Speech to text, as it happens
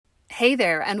Hey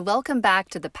there, and welcome back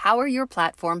to the Power Your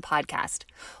Platform podcast.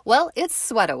 Well, it's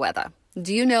Sweata Weatha.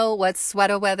 Do you know what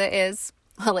Sweata Weatha is?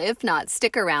 Well, if not,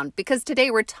 stick around because today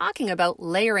we're talking about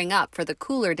layering up for the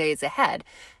cooler days ahead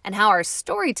and how our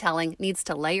storytelling needs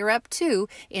to layer up too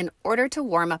in order to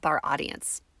warm up our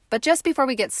audience. But just before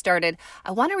we get started,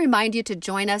 I want to remind you to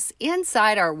join us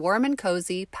inside our warm and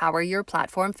cozy Power Your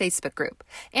Platform Facebook group.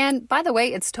 And by the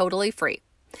way, it's totally free.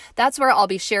 That's where I'll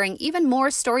be sharing even more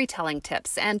storytelling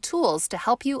tips and tools to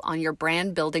help you on your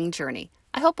brand building journey.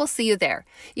 I hope we'll see you there.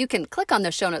 You can click on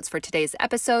the show notes for today's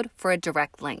episode for a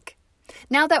direct link.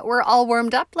 Now that we're all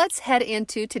warmed up, let's head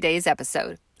into today's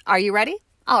episode. Are you ready?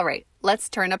 All right, let's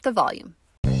turn up the volume.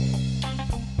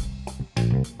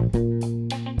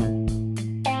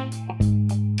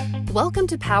 Welcome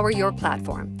to Power Your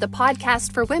Platform, the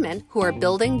podcast for women who are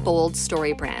building bold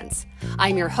story brands.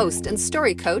 I'm your host and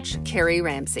story coach, Carrie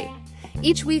Ramsey.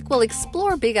 Each week, we'll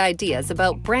explore big ideas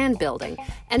about brand building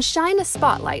and shine a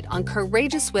spotlight on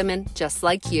courageous women just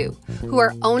like you, who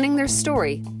are owning their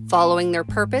story, following their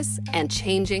purpose, and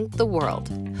changing the world.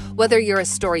 Whether you're a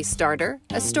story starter,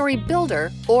 a story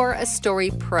builder, or a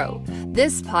story pro,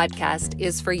 this podcast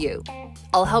is for you.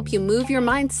 I'll help you move your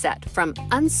mindset from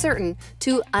uncertain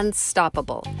to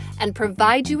unstoppable and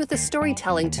provide you with the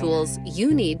storytelling tools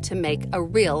you need to make a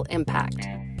real impact.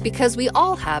 Because we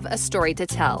all have a story to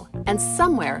tell, and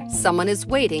somewhere someone is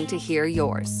waiting to hear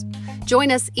yours.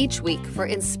 Join us each week for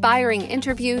inspiring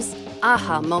interviews,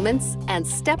 aha moments, and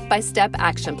step-by-step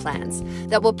action plans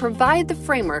that will provide the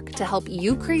framework to help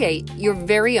you create your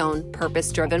very own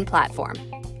purpose-driven platform.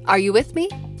 Are you with me?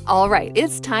 All right,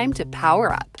 it's time to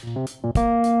power up.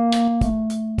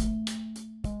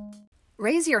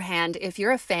 Raise your hand if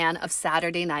you're a fan of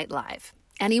Saturday Night Live.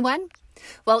 Anyone?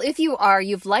 Well, if you are,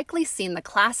 you've likely seen the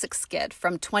classic skit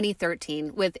from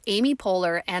 2013 with Amy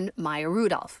Poehler and Maya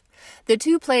Rudolph. The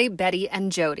two play Betty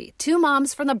and Jody, two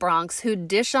moms from the Bronx who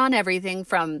dish on everything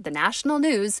from the national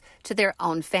news to their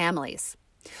own families.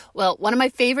 Well, one of my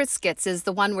favorite skits is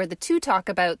the one where the two talk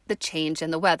about the change in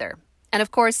the weather. And of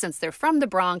course, since they're from the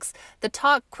Bronx, the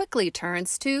talk quickly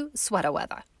turns to Sweata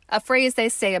Weatha, a phrase they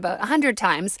say about 100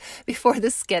 times before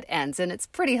the skit ends, and it's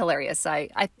pretty hilarious. I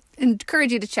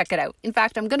encourage you to check it out. In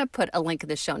fact, I'm going to put a link in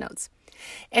the show notes.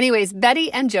 Anyways, Betty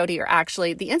and Jody are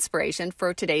actually the inspiration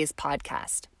for today's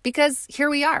podcast, because here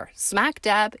we are, smack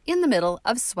dab in the middle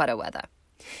of Sweata Weatha.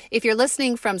 If you're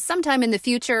listening from sometime in the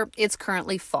future, it's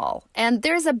currently fall, and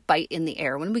there's a bite in the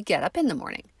air when we get up in the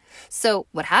morning. So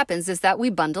what happens is that we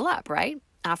bundle up, right?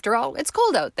 After all, it's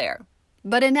cold out there.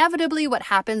 But inevitably what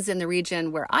happens in the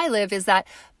region where I live is that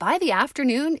by the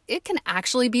afternoon, it can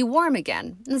actually be warm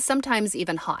again, and sometimes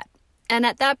even hot. And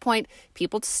at that point,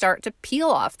 people start to peel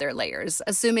off their layers,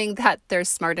 assuming that they're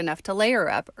smart enough to layer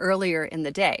up earlier in the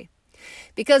day.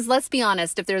 Because let's be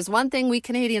honest, if there's one thing we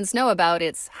Canadians know about,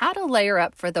 it's how to layer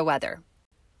up for the weather.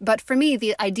 But for me,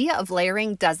 the idea of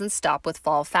layering doesn't stop with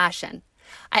fall fashion.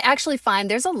 I actually find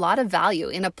there's a lot of value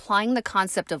in applying the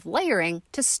concept of layering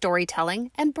to storytelling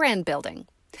and brand building.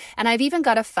 And I've even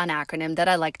got a fun acronym that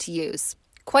I like to use.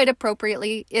 Quite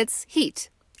appropriately, it's HEAT,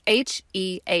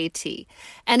 H-E-A-T.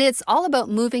 And it's all about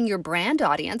moving your brand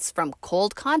audience from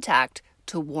cold contact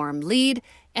to warm lead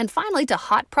and finally to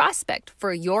hot prospect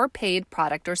for your paid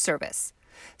product or service.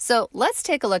 So let's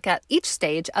take a look at each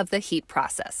stage of the HEAT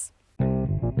process.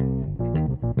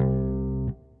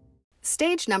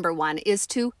 Stage number 1 is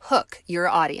to hook your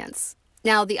audience.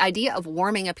 Now, the idea of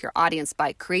warming up your audience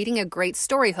by creating a great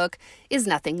story hook is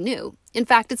nothing new. In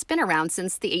fact, it's been around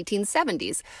since the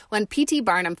 1870s, when P.T.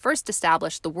 Barnum first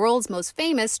established the world's most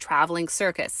famous traveling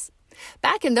circus.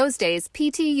 Back in those days,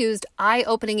 P.T. used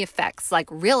eye-opening effects like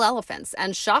real elephants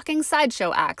and shocking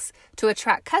sideshow acts to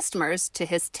attract customers to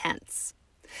his tents.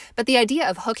 But the idea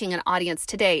of hooking an audience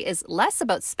today is less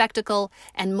about spectacle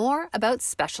and more about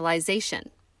specialization.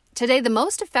 Today, the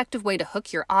most effective way to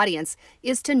hook your audience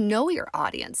is to know your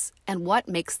audience and what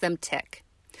makes them tick.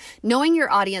 Knowing your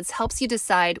audience helps you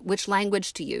decide which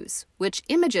language to use, which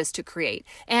images to create,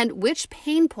 and which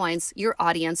pain points your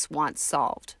audience wants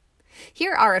solved.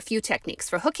 Here are a few techniques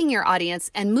for hooking your audience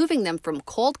and moving them from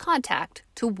cold contact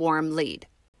to warm lead.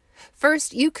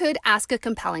 First, you could ask a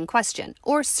compelling question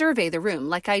or survey the room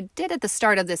like I did at the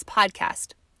start of this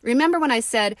podcast. Remember when I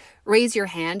said, raise your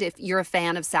hand if you're a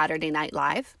fan of Saturday Night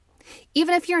Live?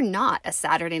 Even if you're not a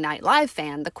Saturday Night Live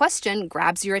fan, the question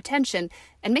grabs your attention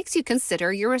and makes you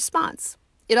consider your response.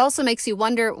 It also makes you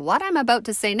wonder what I'm about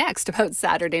to say next about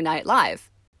Saturday Night Live.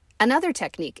 Another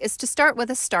technique is to start with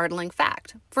a startling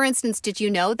fact. For instance, did you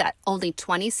know that only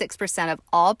 26% of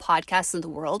all podcasts in the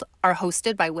world are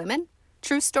hosted by women?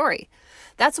 True story.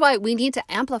 That's why we need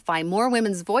to amplify more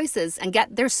women's voices and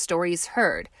get their stories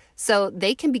heard so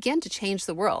they can begin to change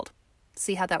the world.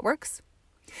 See how that works?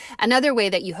 Another way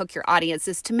that you hook your audience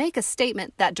is to make a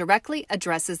statement that directly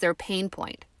addresses their pain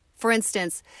point. For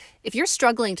instance, if you're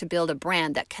struggling to build a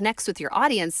brand that connects with your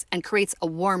audience and creates a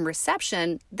warm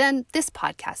reception, then this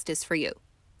podcast is for you.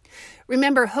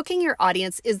 Remember, hooking your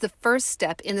audience is the first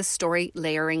step in the story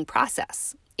layering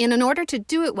process. And in order to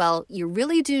do it well, you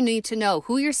really do need to know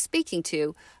who you're speaking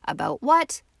to, about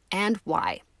what, and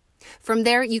why. From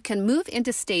there, you can move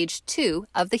into stage 2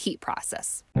 of the heat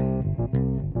process.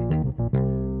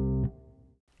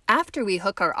 After we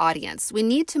hook our audience, we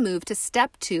need to move to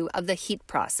step 2 of the heat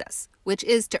process, which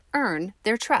is to earn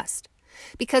their trust.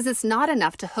 Because it's not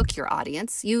enough to hook your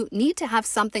audience, you need to have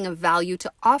something of value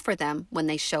to offer them when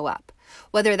they show up,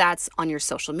 whether that's on your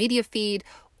social media feed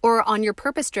or on your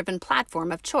purpose-driven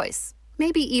platform of choice,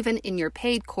 maybe even in your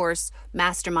paid course,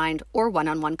 mastermind, or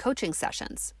one-on-one coaching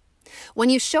sessions. When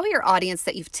you show your audience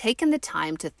that you've taken the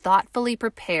time to thoughtfully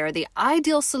prepare the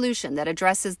ideal solution that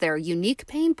addresses their unique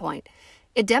pain point,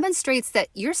 it demonstrates that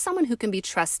you're someone who can be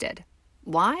trusted.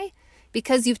 Why?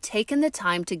 Because you've taken the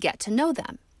time to get to know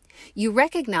them. You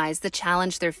recognize the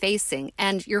challenge they're facing,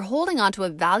 and you're holding on to a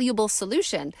valuable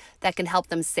solution that can help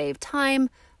them save time,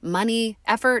 money,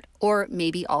 effort, or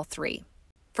maybe all three.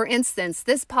 For instance,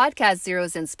 this podcast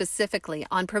zeroes in specifically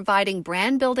on providing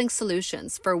brand-building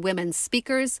solutions for women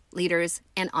speakers, leaders,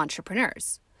 and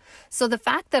entrepreneurs. So the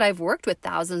fact that I've worked with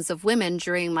thousands of women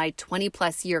during my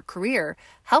 20-plus year career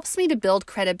helps me to build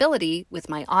credibility with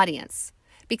my audience.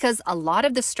 Because a lot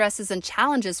of the stresses and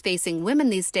challenges facing women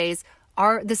these days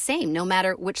are the same, no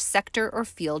matter which sector or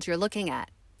field you're looking at.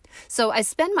 So I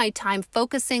spend my time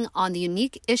focusing on the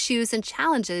unique issues and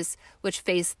challenges which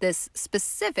face this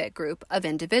specific group of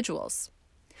individuals.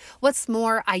 What's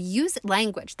more, I use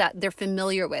language that they're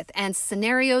familiar with and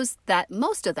scenarios that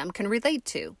most of them can relate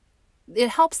to. It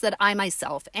helps that I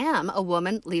myself am a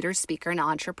woman, leader, speaker, and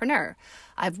entrepreneur.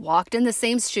 I've walked in the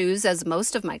same shoes as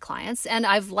most of my clients, and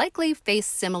I've likely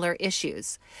faced similar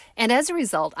issues. And as a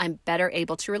result, I'm better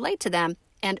able to relate to them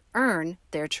and earn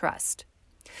their trust.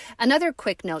 Another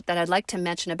quick note that I'd like to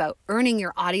mention about earning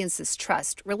your audience's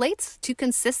trust relates to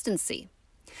consistency.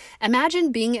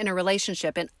 Imagine being in a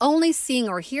relationship and only seeing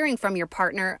or hearing from your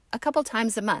partner a couple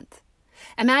times a month.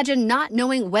 Imagine not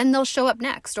knowing when they'll show up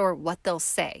next or what they'll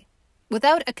say.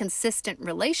 Without a consistent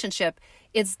relationship,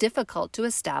 it's difficult to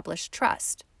establish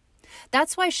trust.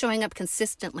 That's why showing up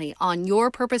consistently on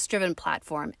your purpose-driven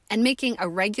platform and making a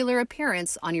regular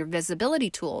appearance on your visibility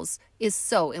tools is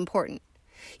so important.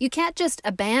 You can't just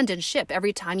abandon ship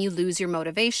every time you lose your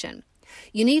motivation.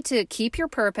 You need to keep your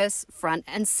purpose front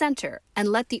and center and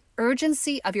let the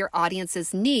urgency of your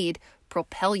audience's need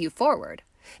propel you forward.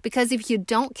 Because if you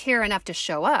don't care enough to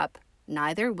show up,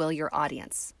 neither will your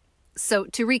audience. So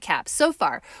to recap, so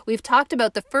far, we've talked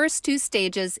about the first 2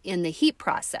 stages in the heat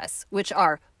process, which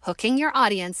are hooking your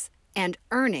audience and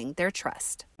earning their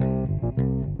trust.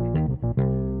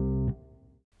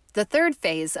 The third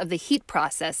phase of the heat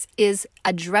process is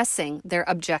addressing their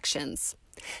objections.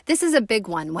 This is a big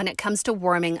one when it comes to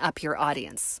warming up your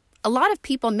audience. A lot of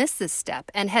people miss this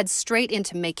step and head straight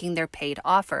into making their paid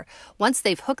offer once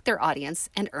they've hooked their audience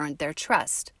and earned their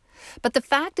trust. But the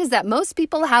fact is that most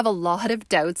people have a lot of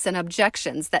doubts and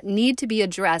objections that need to be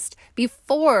addressed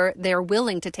before they're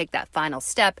willing to take that final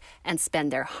step and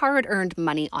spend their hard-earned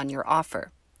money on your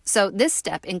offer. So this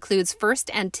step includes first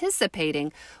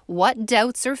anticipating what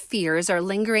doubts or fears are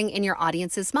lingering in your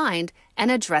audience's mind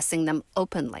and addressing them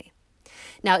openly.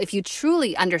 Now, if you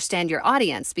truly understand your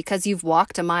audience because you've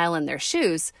walked a mile in their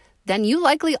shoes, then you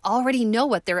likely already know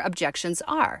what their objections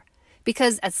are,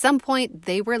 because at some point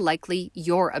they were likely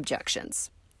your objections.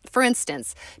 For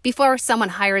instance, before someone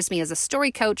hires me as a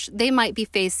story coach, they might be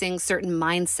facing certain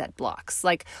mindset blocks,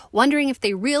 like wondering if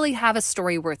they really have a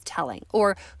story worth telling,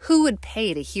 or who would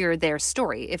pay to hear their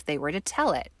story if they were to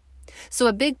tell it. So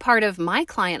a big part of my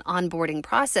client onboarding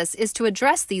process is to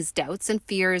address these doubts and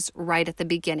fears right at the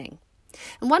beginning.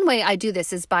 And one way I do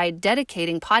this is by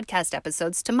dedicating podcast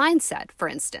episodes to mindset, for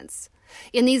instance.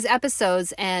 In these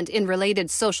episodes and in related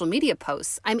social media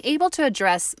posts, I'm able to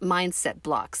address mindset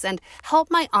blocks and help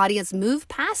my audience move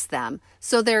past them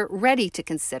so they're ready to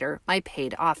consider my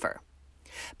paid offer.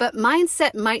 But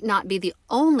mindset might not be the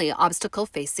only obstacle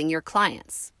facing your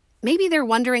clients. Maybe they're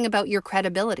wondering about your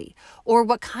credibility or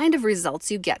what kind of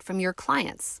results you get from your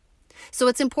clients. So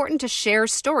it's important to share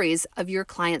stories of your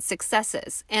clients'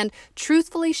 successes and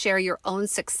truthfully share your own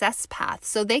success path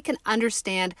so they can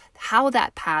understand how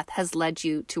that path has led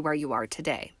you to where you are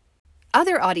today.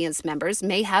 Other audience members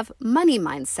may have money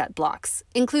mindset blocks,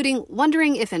 including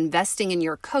wondering if investing in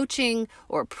your coaching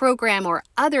or program or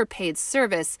other paid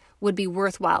service would be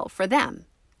worthwhile for them.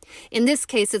 In this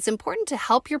case, it's important to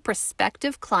help your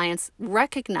prospective clients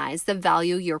recognize the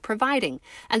value you're providing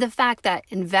and the fact that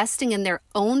investing in their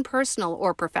own personal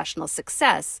or professional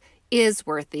success is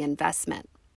worth the investment.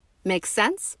 Make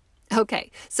sense?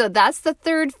 Okay, so that's the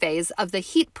third phase of the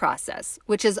HEAT process,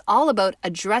 which is all about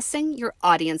addressing your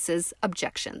audience's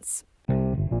objections.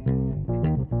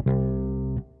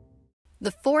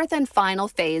 The fourth and final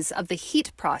phase of the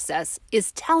HEAT process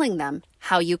is telling them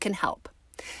how you can help.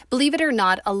 Believe it or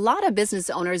not, a lot of business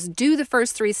owners do the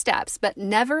first 3 steps, but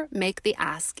never make the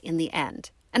ask in the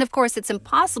end. And of course, it's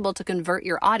impossible to convert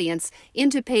your audience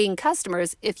into paying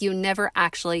customers if you never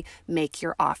actually make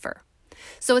your offer.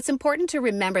 So it's important to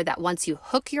remember that once you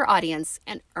hook your audience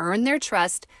and earn their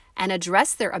trust and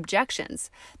address their objections,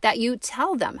 that you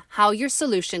tell them how your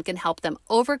solution can help them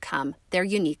overcome their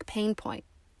unique pain point.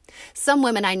 Some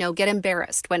women I know get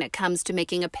embarrassed when it comes to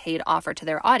making a paid offer to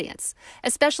their audience,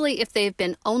 especially if they've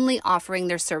been only offering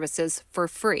their services for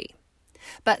free.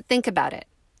 But think about it.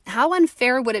 How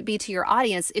unfair would it be to your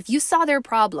audience if you saw their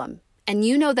problem and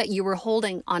you know that you were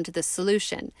holding onto the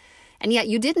solution, and yet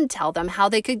you didn't tell them how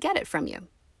they could get it from you?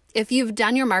 If you've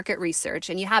done your market research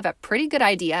and you have a pretty good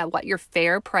idea what your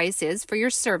fair price is for your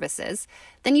services,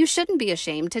 then you shouldn't be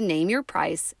ashamed to name your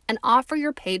price and offer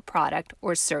your paid product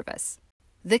or service.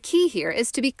 The key here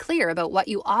is to be clear about what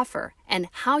you offer and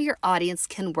how your audience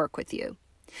can work with you.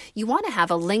 You want to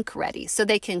have a link ready so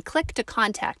they can click to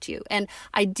contact you, and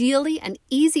ideally an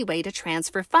easy way to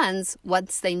transfer funds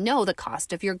once they know the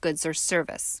cost of your goods or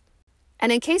service.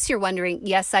 And in case you're wondering,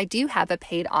 yes, I do have a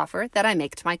paid offer that I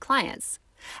make to my clients.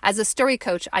 As a story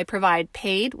coach, I provide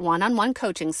paid one-on-one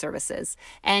coaching services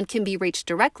and can be reached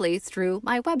directly through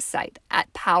my website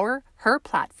at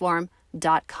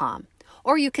powerherplatform.com.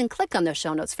 Or you can click on the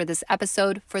show notes for this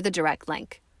episode for the direct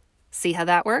link. See how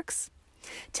that works?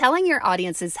 Telling your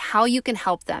audiences how you can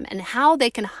help them and how they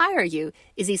can hire you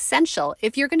is essential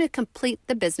if you're going to complete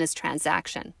the business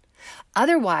transaction.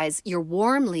 Otherwise, your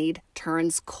warm lead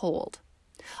turns cold.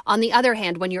 On the other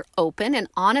hand, when you're open and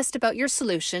honest about your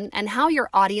solution and how your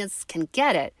audience can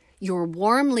get it, your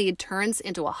warm lead turns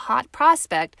into a hot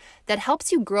prospect that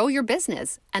helps you grow your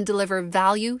business and deliver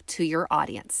value to your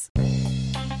audience.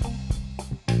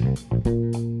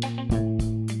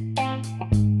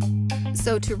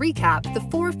 So to recap, the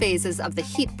 4 phases of the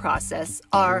HEAT process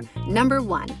are: number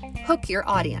 1, hook your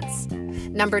audience.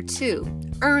 Number 2,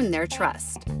 earn their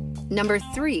trust. Number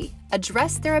 3,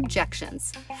 address their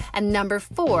objections. And number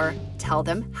 4, tell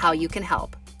them how you can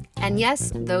help. And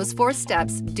yes, those 4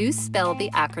 steps do spell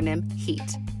the acronym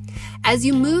HEAT. As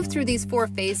you move through these 4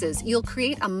 phases, you'll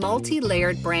create a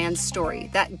multi-layered brand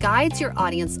story that guides your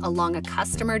audience along a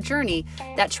customer journey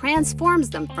that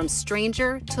transforms them from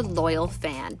stranger to loyal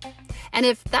fan. And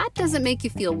if that doesn't make you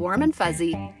feel warm and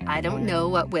fuzzy, I don't know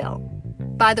what will.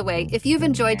 By the way, if you've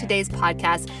enjoyed today's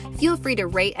podcast, feel free to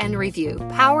rate and review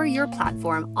Power Your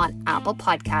Platform on Apple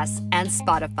Podcasts and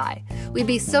Spotify. We'd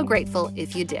be so grateful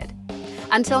if you did.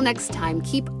 Until next time,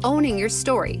 keep owning your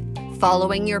story,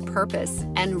 following your purpose,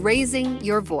 and raising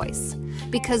your voice,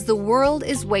 because the world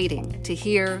is waiting to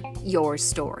hear your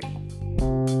story.